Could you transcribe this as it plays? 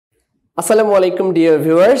Assalamu alaikum dear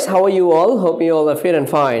viewers, how are you all? Hope you all are fit and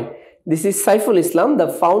fine. This is Saiful Islam, the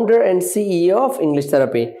founder and CEO of English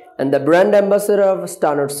Therapy and the brand ambassador of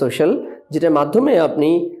Starnote Social, যেটার মাধ্যমে আপনি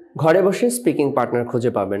ঘরে বসে speaking partner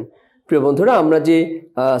খুঁজে পাবেন। প্রিয় বন্ধুরা, আমরা যে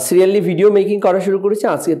সিরিয়ালি ভিডিও মেকিং করা শুরু করেছি,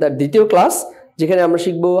 আজকে তার দ্বিতীয় ক্লাস, যেখানে আমরা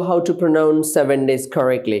শিখব how to pronounce 7 days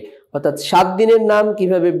correctly, অর্থাৎ 7 দিনের নাম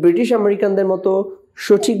কিভাবে ব্রিটিশ আমেরিকানদের মতো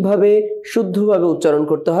সঠিকভাবে শুদ্ধভাবে উচ্চারণ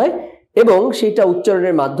করতে হয় এবং সেটা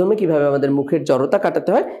উচ্চারণের মাধ্যমে কিভাবে আমাদের মুখের জড়তা কাটাতে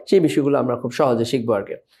হয় সেই বিষয়গুলো আমরা খুব সহজে শিখবো আর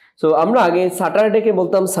কি। সো আমরা আগে স্যাটারডেকে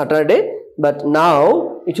বলতাম Saturday, but now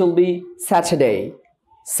it will be Saturday.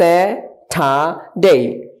 Saturday,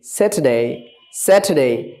 Saturday, Saturday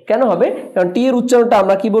কেন হবে? কারণ টি এর উচ্চারণটা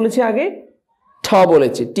আমরা কি বলেছি আগে? ঠ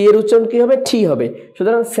বলেছি। টি এর উচ্চারণ কি হবে? ঠি হবে।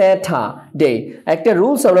 সুতরাং স্যাটারডে। একটা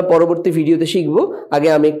রুলস আমরা পরবর্তী ভিডিওতে শিখবো। আগে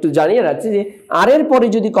আমি একটু জানিয়ে রাখছি যে আর এর পরে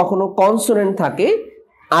যদি কখনো কনসোনেন্ট থাকে,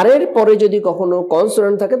 আর এর পরে যদি কখনো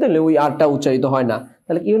কনসোনেন্ট থাকে তাহলে ওই আরটা উচ্চারিত হয় না।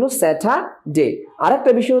 তাহলে কি হলো? স্যাটারডে। আর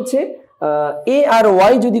একটা বিষয় হচ্ছে এ আর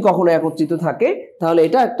ওয়াই যদি কখনো একত্রিত থাকে তাহলে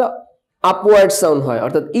এটা একটা আপওয়ার্ড সাউন্ড হয়,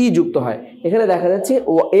 অর্থাৎ ই যুক্ত হয়। এখানে দেখা যাচ্ছে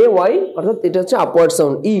এ ওয়াই, অর্থাৎ এটা হচ্ছে আপওয়ার্ড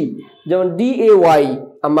সাউন্ড ই। যেমন ডি এ ওয়াই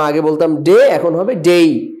আমরা আগে বলতাম ডে, এখন হবে ডেই।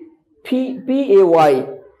 পি এ ওয়াই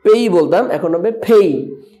পেই বলতাম, এখন হবে ফেই।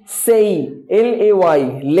 সেই, এল এ ওয়াই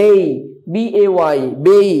লেই, বি এ ওয়াই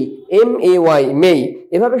বেই, এম এ ওয়াই মেই।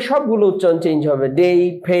 এভাবে সবগুলো উচ্চারণ চেঞ্জ হবে, ডেই,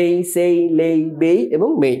 ফেই, সেই, লেই, বেই এবং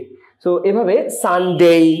মেই। সো এভাবে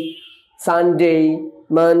সানডে, সানডে,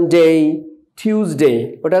 মানডে, টিউসডে,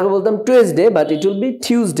 ওটাকে বলতাম Tuesday, but it will be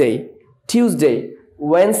Tuesday. Tuesday,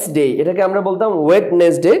 Wednesday, এটাকে আমরা বলতাম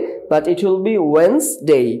Wednesday, but it will be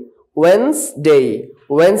Wednesday. Wednesday,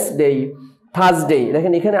 Wednesday. Thursday,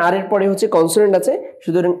 দেখেন এখানে আর এর পরে হচ্ছে কনসোনেন্ট আছে,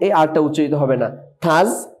 সুতরাং এই আরটা উচ্চারিত হবে না।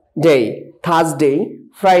 Thursday, Thursday.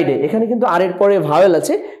 ফ্রাইডে, এখানে কিন্তু আর এর পরে ভাওয়েল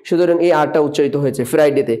আছে, সুতরাং এই আরটা উচ্চারিত হয়েছে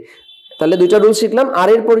ফ্রাইডেতে। তাহলে দুইটা রুল শিখলাম। আর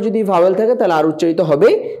এর পরে যদি ভাওয়েল থাকে তাহলে আর উচ্চারিত হবে,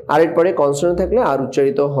 আর এর পরে কনসোনেন্ট থাকলে আর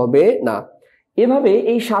উচ্চারিত হবে না। এভাবে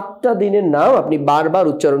এই 7টা দিনের নাম আপনি বারবার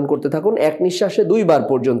উচ্চারণ করতে থাকুন, এক নিঃশ্বাসে 2 বার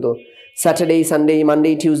পর্যন্ত। Saturday, Sunday,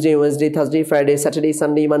 Monday, Tuesday, Wednesday, Thursday, Friday. Saturday,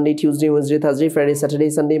 Sunday, Monday, Tuesday, Wednesday, Thursday, Friday. Saturday,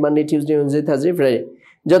 Sunday, Monday, Tuesday, Wednesday, Thursday, Friday.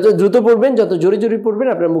 যত দ্রুত পড়বেন, যত জোরে জোরে পড়বেন,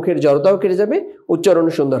 আপনার মুখের জড়তাও কেটে যাবে, উচ্চারণ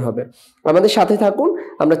সুন্দর হবে। আমাদের সাথে থাকুন।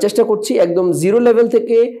 আমরা চেষ্টা করছি একদম 0 লেভেল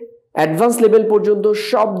থেকে অ্যাডভান্স লেভেল পর্যন্ত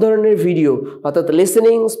সব ধরনের ভিডিও, অর্থাৎ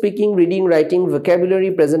listening, speaking, reading, writing, vocabulary,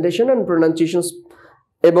 presentation and pronunciation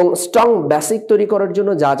এবং স্ট্রং বেসিক তৈরি করার জন্য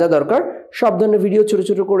যা যা দরকার সব ধরনের ভিডিও ছোট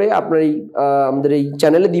ছোট করে আপনার আমাদের এই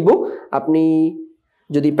চ্যানেলে দিব। আপনি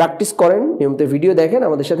যদি প্র্যাকটিস করেন, নিয়মিত ভিডিও দেখেন,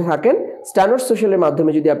 আমাদের সাথে থাকেন, স্টারনোট সোশ্যালের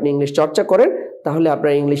মাধ্যমে যদি আপনি ইংলিশ চর্চা করেন, তাহলে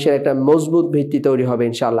আপনার ইংলিশের একটা মজবুত ভিত্তি তৈরি হবে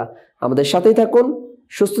ইনশাআল্লাহ। আমাদের সাথেই থাকুন,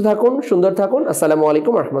 সুস্থ থাকুন, সুন্দর থাকুন। আসসালামু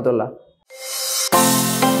আলাইকুম রহমতুল্লাহ।